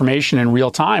share information in real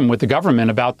time with the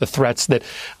government about the threats that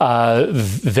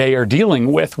they are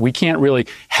dealing with. We can't really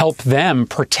help them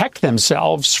protect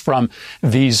themselves from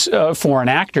these foreign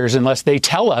actors unless they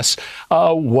tell us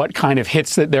what kind of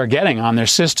hits that they're getting on their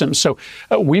systems. So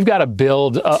we've got to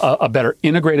build a better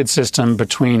integrated system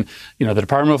between, the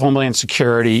Department of Homeland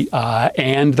Security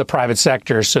and the private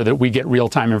sector so that we get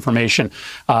real-time information.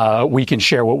 We can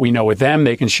share what we know with them.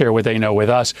 They can share what they know with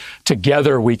us.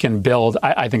 Together, we can build,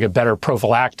 I think, a better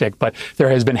prophylactic. But there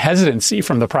has been hesitancy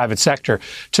from the private sector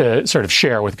to sort of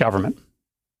share with government.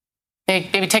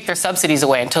 Maybe take their subsidies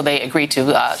away until they agree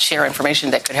to share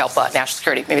information that could help national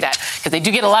security. Maybe that, because they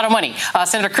do get a lot of money.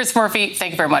 Senator Chris Murphy,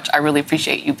 thank you very much. I really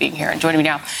appreciate you being here. And joining me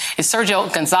now is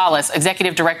Sergio Gonzalez,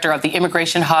 Executive Director of the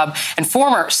Immigration Hub and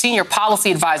former Senior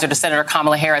Policy Advisor to Senator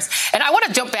Kamala Harris. And I want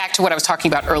to jump back to what I was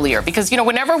talking about earlier, because,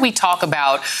 whenever we talk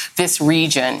about this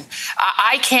region,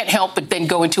 I can't help but then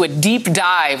go into a deep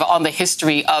dive on the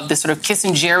history of this sort of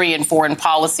Kissingerian foreign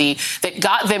policy that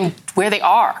got them where they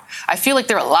are. I feel like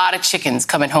there are a lot of chickens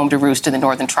coming home to roost in the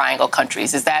Northern Triangle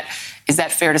countries. Is that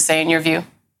fair to say in your view?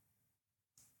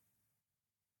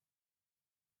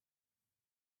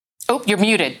 Oh, you're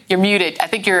muted. I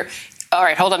think you're... All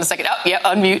right, hold on a second. Oh, yeah,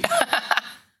 unmute.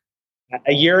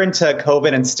 A year into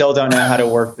COVID and still don't know how to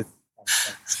work this.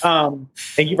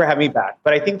 Thank you for having me back.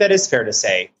 But I think that is fair to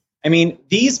say. I mean,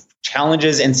 these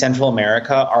challenges in Central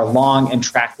America are long and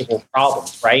tractable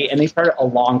problems, right? And they started a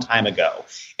long time ago.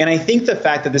 And I think the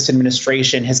fact that this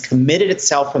administration has committed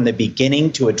itself from the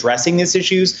beginning to addressing these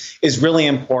issues is really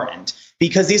important,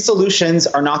 because these solutions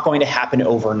are not going to happen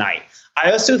overnight.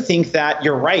 I also think that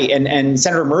you're right, and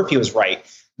Senator Murphy was right.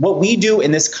 What we do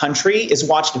in this country is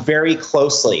watched very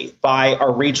closely by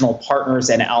our regional partners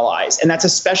and allies. And that's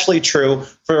especially true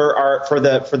for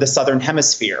the Southern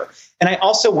Hemisphere. And I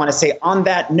also want to say on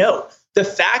that note, the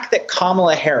fact that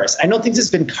Kamala Harris, I don't think this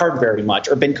has been covered very much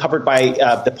or been covered by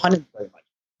the pundits very much.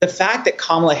 The fact that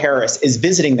Kamala Harris is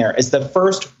visiting there as the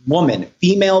first woman,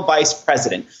 female vice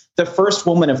president, the first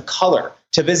woman of color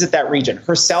to visit that region,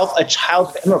 herself a child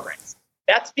of immigrants,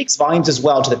 that speaks volumes as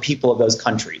well to the people of those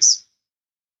countries.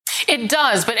 It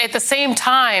does. But at the same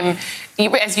time,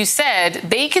 as you said,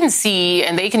 they can see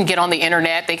and they can get on the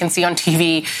internet. They can see on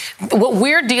TV. What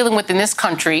we're dealing with in this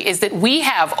country is that we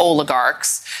have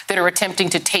oligarchs that are attempting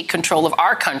to take control of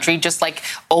our country, just like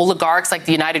oligarchs like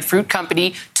the United Fruit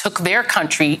Company took their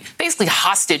country basically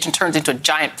hostage and turned into a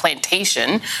giant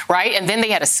plantation, right? And then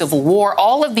they had a civil war.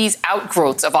 All of these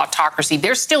outgrowths of autocracy,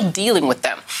 they're still dealing with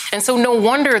them. And so no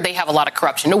wonder they have a lot of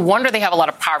corruption. No wonder they have a lot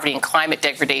of poverty and climate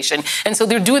degradation. And so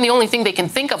they're doing the only thing they can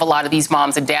think of, a lot of these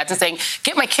moms and dads, and saying,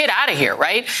 get my kid out of here,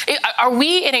 right? Are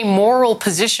we in a moral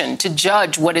position to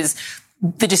judge what is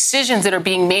the decisions that are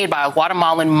being made by a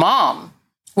Guatemalan mom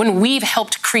when we've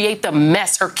helped create the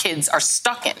mess her kids are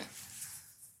stuck in?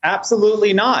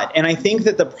 Absolutely not. And I think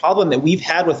that the problem that we've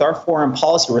had with our foreign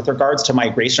policy with regards to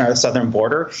migration on the southern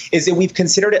border is that we've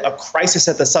considered it a crisis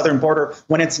at the southern border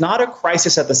when it's not a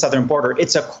crisis at the southern border.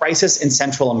 It's a crisis in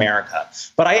Central America.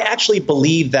 But I actually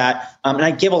believe that, and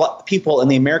I give a lot of people and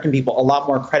the American people a lot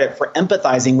more credit for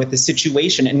empathizing with the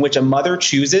situation in which a mother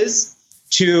chooses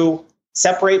to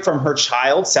separate from her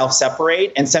child,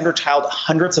 self-separate, and send her child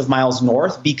hundreds of miles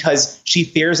north because she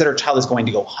fears that her child is going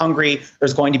to go hungry or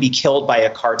is going to be killed by a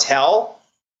cartel,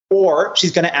 or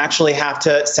she's going to actually have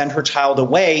to send her child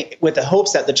away with the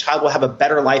hopes that the child will have a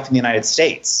better life in the United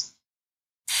States.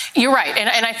 You're right.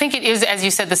 And I think it is, as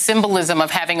you said, the symbolism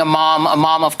of having a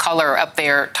mom of color up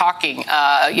there talking,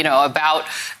 about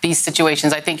these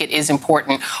situations. I think it is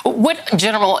important. What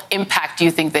general impact do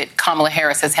you think that Kamala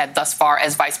Harris has had thus far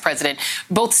as vice president,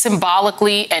 both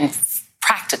symbolically and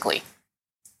practically?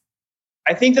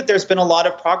 I think that there's been a lot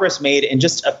of progress made in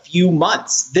just a few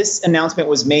months. This announcement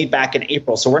was made back in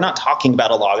April, so we're not talking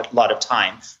about a lot of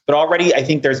time. But already I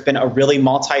think there's been a really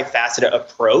multifaceted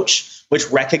approach which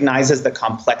recognizes the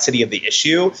complexity of the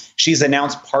issue. She's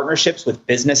announced partnerships with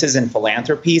businesses and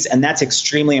philanthropies, and that's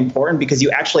extremely important because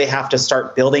you actually have to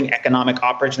start building economic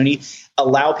opportunity,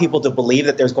 allow people to believe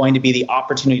that there's going to be the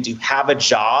opportunity to have a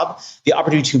job, the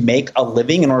opportunity to make a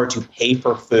living in order to pay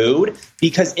for food,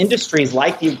 because industries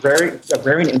like the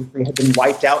agrarian industry have been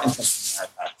wiped out in Central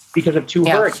America because of two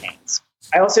hurricanes.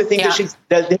 I also think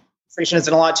that the administration has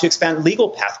done a lot to expand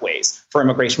legal pathways for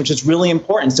immigration, which is really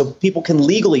important so people can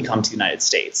legally come to the United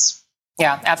States.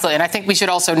 Yeah, absolutely. And I think we should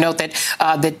also note that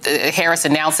Harris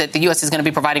announced that the U.S. is going to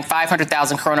be providing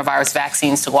 500,000 coronavirus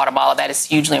vaccines to Guatemala. That is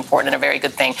hugely important and a very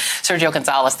good thing. Sergio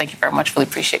Gonzalez, thank you very much. Really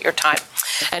appreciate your time.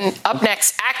 And up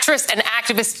next, actress and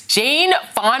activist Jane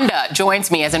Fonda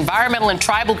joins me as environmental and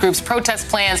tribal groups protest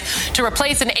plans to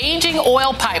replace an aging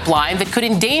oil pipeline that could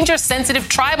endanger sensitive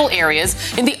tribal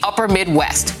areas in the upper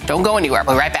Midwest. Don't go anywhere.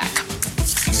 We'll be right back.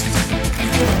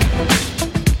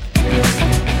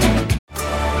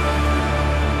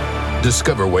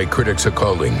 Discover why critics are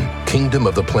calling Kingdom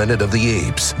of the Planet of the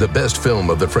Apes the best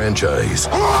film of the franchise.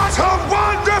 What a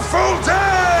wonderful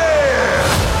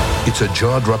day! It's a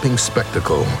jaw-dropping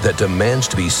spectacle that demands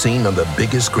to be seen on the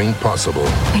biggest screen possible.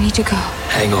 I need to go.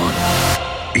 Hang on.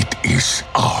 It is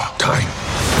our time.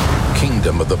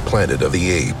 Kingdom of the Planet of the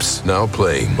Apes, now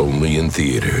playing only in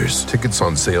theaters. Tickets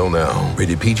on sale now.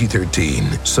 Rated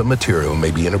PG-13. Some material may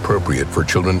be inappropriate for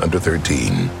children under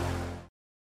 13.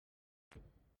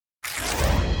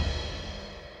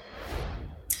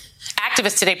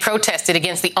 Activists today protested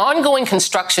against the ongoing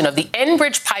construction of the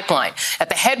Enbridge pipeline at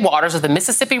the headwaters of the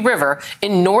Mississippi River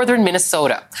in northern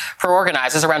Minnesota. Per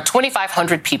organizers, around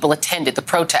 2,500 people attended the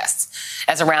protests,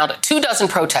 as around 24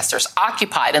 protesters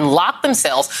occupied and locked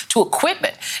themselves to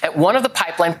equipment at one of the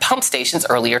pipeline pump stations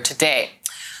earlier today.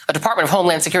 A Department of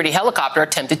Homeland Security helicopter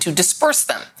attempted to disperse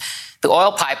them. The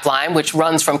oil pipeline, which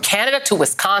runs from Canada to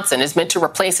Wisconsin, is meant to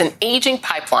replace an aging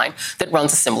pipeline that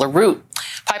runs a similar route.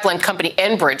 Pipeline company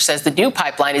Enbridge says the new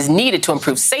pipeline is needed to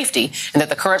improve safety and that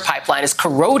the current pipeline is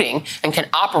corroding and can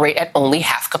operate at only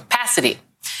half capacity.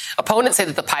 Opponents say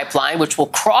that the pipeline, which will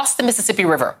cross the Mississippi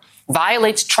River,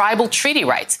 violates tribal treaty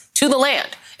rights to the land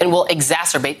and will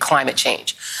exacerbate climate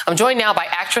change. I'm joined now by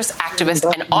actress, activist,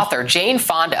 and author Jane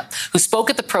Fonda, who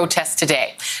spoke at the protest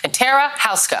today, and Tara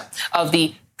Houska of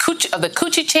the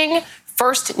Couchiching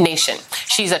First Nation.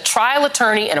 She's a trial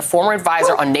attorney and a former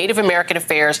advisor on Native American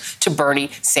affairs to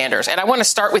Bernie Sanders. And I want to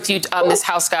start with you, Ms.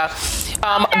 Houska.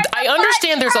 I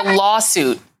understand there's a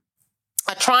lawsuit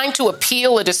trying to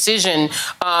appeal a decision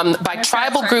by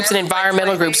tribal groups and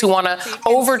environmental groups who want to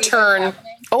overturn.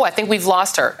 Oh, I think we've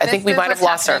lost her. I think we might have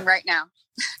lost her right now.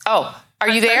 Oh, are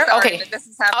you there? Okay. This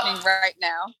is happening right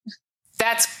now.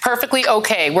 That's perfectly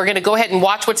okay. We're going to go ahead and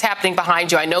watch what's happening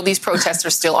behind you. I know these protests are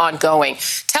still ongoing.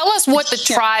 Tell us what the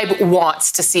tribe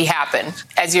wants to see happen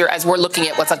as we're looking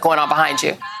at what's going on behind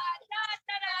you.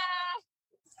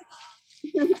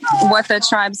 What the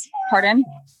tribes, pardon?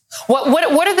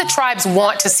 What do the tribes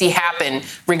want to see happen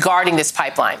regarding this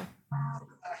pipeline?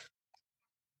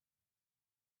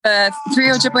 The 3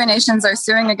 Ojibwe nations are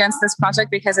suing against this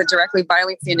project because it directly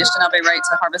violates the Anishinaabe right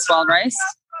to harvest wild rice.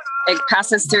 It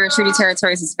passes through treaty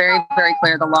territories. It's very, very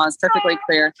clear. The law is perfectly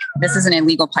clear. This is an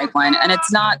illegal pipeline, and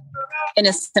it's not in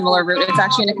a similar route. It's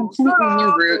actually in a completely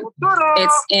new route.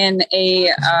 It's in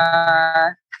a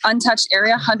untouched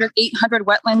area, 800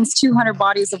 wetlands, 200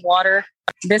 bodies of water.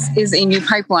 This is a new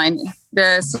pipeline.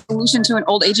 The solution to an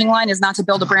old aging line is not to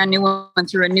build a brand new one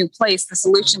through a new place. The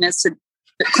solution is to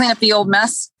clean up the old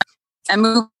mess and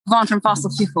move on from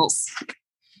fossil fuels.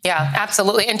 Yeah,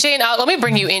 absolutely. And Jane, let me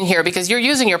bring you in here because you're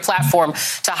using your platform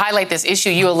to highlight this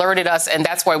issue. You alerted us, and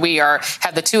that's why we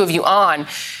have the two of you on.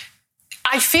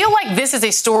 I feel like this is a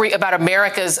story about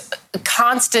America's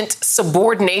constant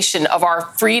subordination of our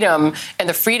freedom and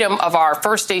the freedom of our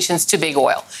First Nations to big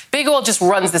oil. Big oil just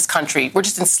runs this country. We're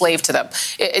just enslaved to them.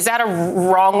 Is that a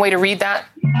wrong way to read that?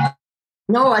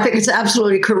 No, I think it's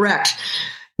absolutely correct.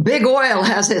 Big oil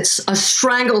has a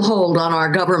stranglehold on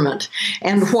our government.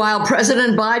 And while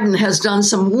President Biden has done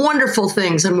some wonderful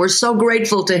things, and we're so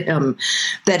grateful to him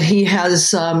that he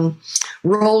has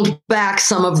rolled back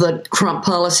some of the Trump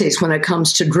policies when it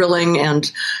comes to drilling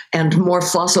and more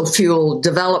fossil fuel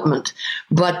development.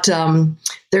 But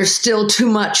there's still too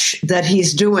much that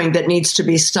he's doing that needs to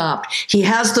be stopped. He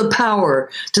has the power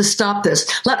to stop this.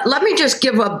 Let me just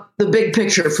give up the big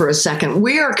picture for a second.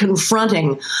 We are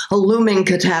confronting a looming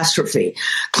catastrophe.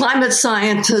 Climate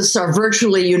scientists are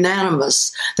virtually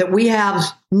unanimous that we have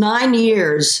 9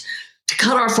 years to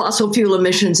cut our fossil fuel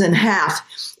emissions in half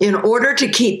in order to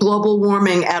keep global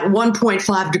warming at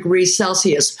 1.5 degrees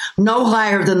Celsius, no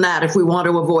higher than that if we want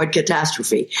to avoid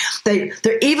catastrophe.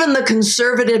 Even the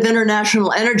conservative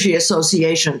International Energy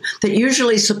Association that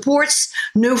usually supports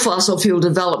new fossil fuel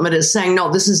development is saying,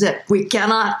 no, this is it. We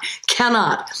cannot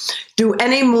do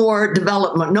any more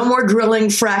development, no more drilling,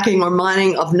 fracking, or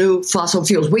mining of new fossil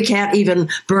fuels. We can't even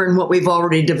burn what we've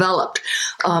already developed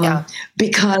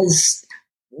because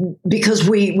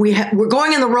we're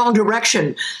going in the wrong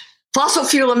direction. Fossil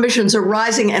fuel emissions are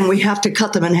rising, and we have to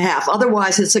cut them in half.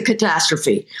 Otherwise, it's a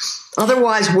catastrophe.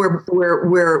 Otherwise,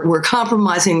 we're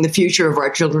compromising the future of our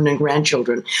children and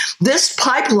grandchildren. This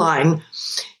pipeline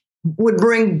would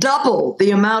bring double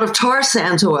the amount of tar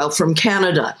sands oil from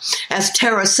Canada, as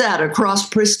Tara said, across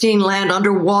pristine land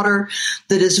underwater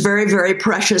that is very, very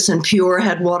precious and pure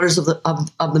headwaters of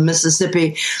the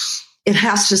Mississippi. It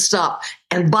has to stop.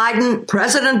 And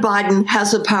President Biden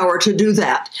has the power to do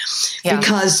that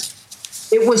because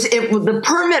the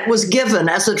permit was given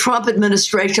as the Trump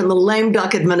administration, the lame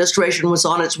duck administration was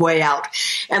on its way out,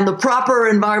 and the proper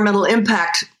environmental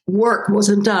impact work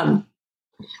wasn't done.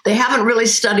 They haven't really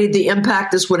studied the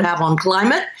impact this would have on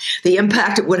climate, the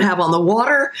impact it would have on the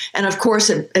water, and of course,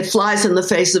 it flies in the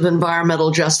face of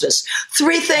environmental justice.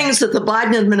 3 things that the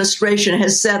Biden administration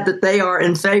has said that they are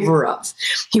in favor of.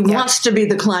 He wants to be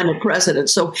the climate president,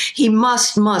 so he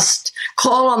must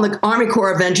call on the Army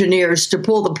Corps of Engineers to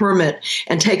pull the permit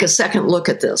and take a second look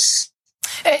at this.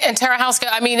 And Tara Houska,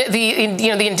 I mean,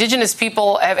 the indigenous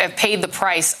people have paid the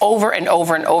price over and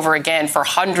over and over again for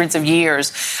hundreds of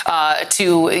years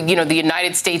to the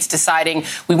United States deciding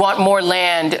we want more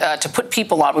land to put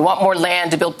people on. We want more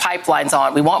land to build pipelines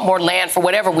on. We want more land for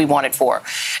whatever we want it for.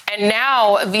 And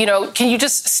now, can you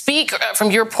just speak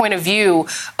from your point of view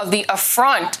of the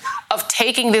affront of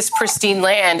taking this pristine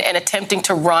land and attempting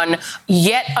to run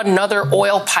yet another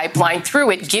oil pipeline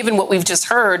through it, given what we've just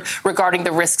heard regarding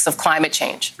the risks of climate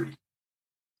change?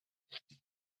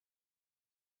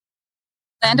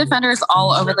 Land defenders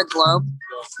all over the globe,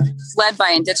 led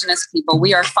by indigenous people.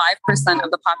 We are 5%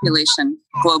 of the population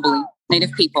globally,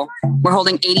 Native people. We're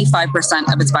holding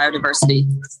 85% of its biodiversity.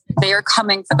 They are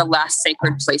coming for the last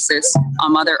sacred places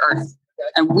on Mother Earth,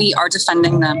 and we are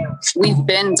defending them. We've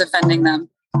been defending them.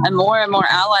 And more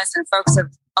allies and folks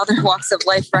of other walks of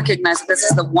life recognize that this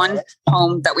is the one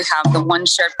home that we have, the one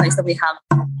shared place that we have.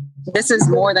 This is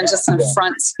more than just an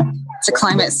affront to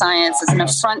climate science. It's an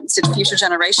affront to future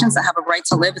generations that have a right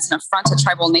to live. It's an affront to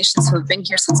tribal nations who have been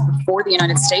here since before the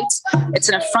United States. It's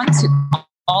an affront to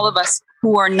all of us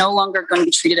who are no longer going to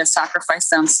be treated as sacrifice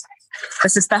zones.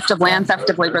 This is theft of land,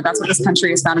 theft of labor. That's what this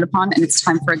country is founded upon. And it's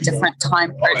time for a different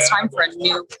time, or it's time for a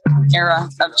new era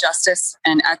of justice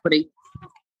and equity.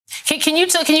 Can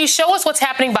you show us what's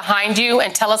happening behind you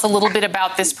and tell us a little bit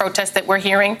about this protest that we're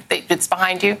hearing that's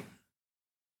behind you?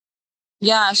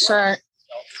 Yeah, sure.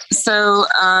 So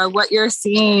what you're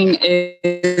seeing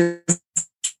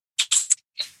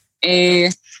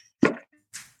is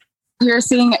you're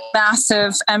seeing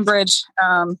massive Enbridge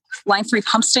Line 3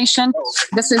 pump station.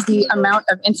 This is the amount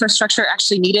of infrastructure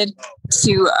actually needed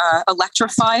to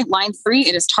electrify Line 3.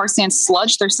 It is tar sand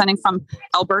sludge they're sending from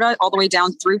Alberta all the way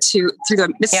down through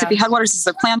the Mississippi headwaters. This is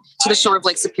their plan to the shore of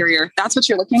Lake Superior. That's what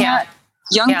you're looking at.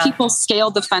 Young people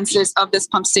scaled the fences of this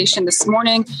pump station this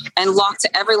morning and locked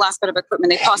every last bit of equipment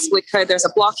they possibly could. There's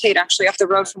a blockade actually up the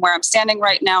road from where I'm standing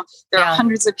right now. There are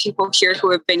hundreds of people here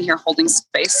who have been here holding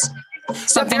space.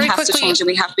 Something has to change, and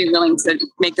we have to be willing to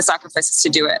make the sacrifices to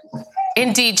do it.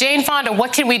 Indeed. Jane Fonda,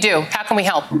 what can we do? How can we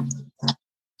help?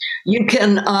 You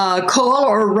can call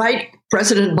or write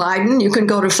President Biden. You can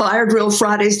go to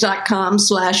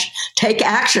firedrillfridays.com/take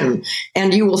action,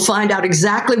 and you will find out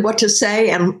exactly what to say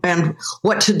and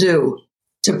what to do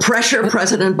to pressure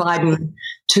President Biden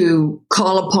to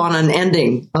call upon an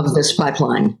ending of this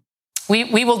pipeline.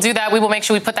 We will do that. We will make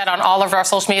sure we put that on all of our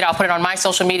social media. I'll put it on my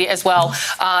social media as well.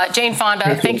 Jane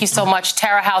Fonda, thank you so much.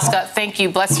 Tara Houska, thank you.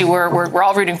 Bless you. We're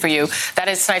all rooting for you. That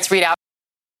is tonight's ReidOut.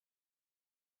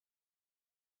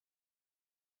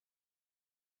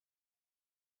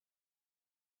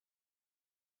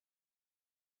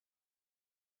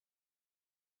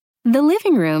 The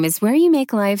living room is where you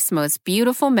make life's most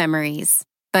beautiful memories.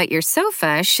 But your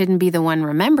sofa shouldn't be the one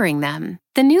remembering them.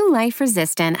 The new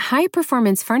life-resistant,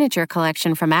 high-performance furniture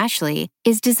collection from Ashley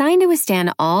is designed to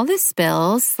withstand all the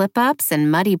spills, slip-ups, and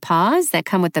muddy paws that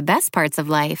come with the best parts of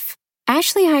life.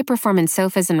 Ashley high-performance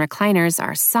sofas and recliners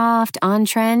are soft,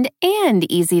 on-trend,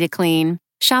 and easy to clean.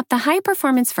 Shop the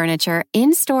high-performance furniture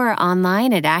in-store or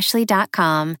online at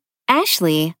ashley.com.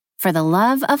 Ashley, for the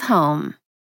love of home.